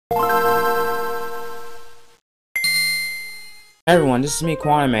Hey everyone, this is me,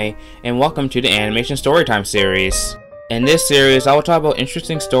 Quawnaime, and welcome to the Animation Storytime series. In this series, I will talk about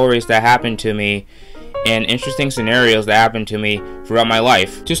interesting stories that happened to me and interesting scenarios that happened to me throughout my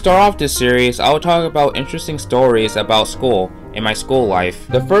life. To start off this series, I will talk about interesting stories about school and my school life.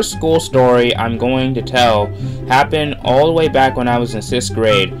 The first school story I'm going to tell happened all the way back when I was in 6th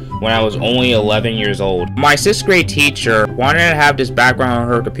grade, when I was only 11 years old. My 6th grade teacher wanted to have this background on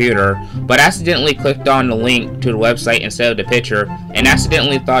her computer, but accidentally clicked on the link to the website instead of the picture, and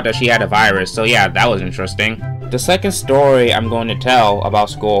accidentally thought that she had a virus, so yeah, that was interesting. The second story I'm going to tell about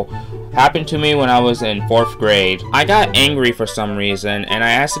school happened to me when I was in 4th grade. I got angry for some reason, and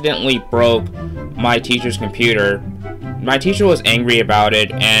I accidentally broke my teacher's computer. My teacher was angry about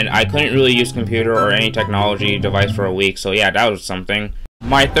it, and I couldn't really use computer or any technology device for a week, so yeah, that was something.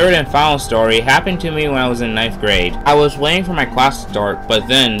 My third and final story happened to me when I was in 9th grade. I was waiting for my class to start, but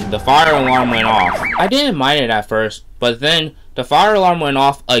then the fire alarm went off. I didn't mind it at first, but then the fire alarm went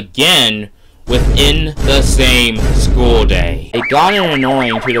off again within the same school day. It got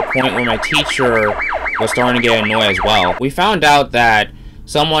annoying to the point where my teacher was starting to get annoyed as well. We found out that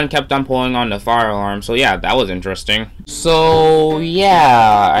someone kept on pulling on the fire alarm, so yeah, that was interesting. So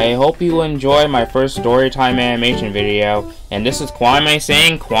yeah, I hope you enjoyed my first storytime animation video, and this is Quawnaime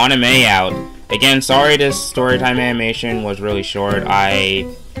saying Quawnaime out. Again, sorry this storytime animation was really short.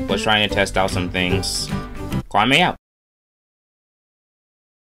 I was trying to test out some things. Quawnaime out.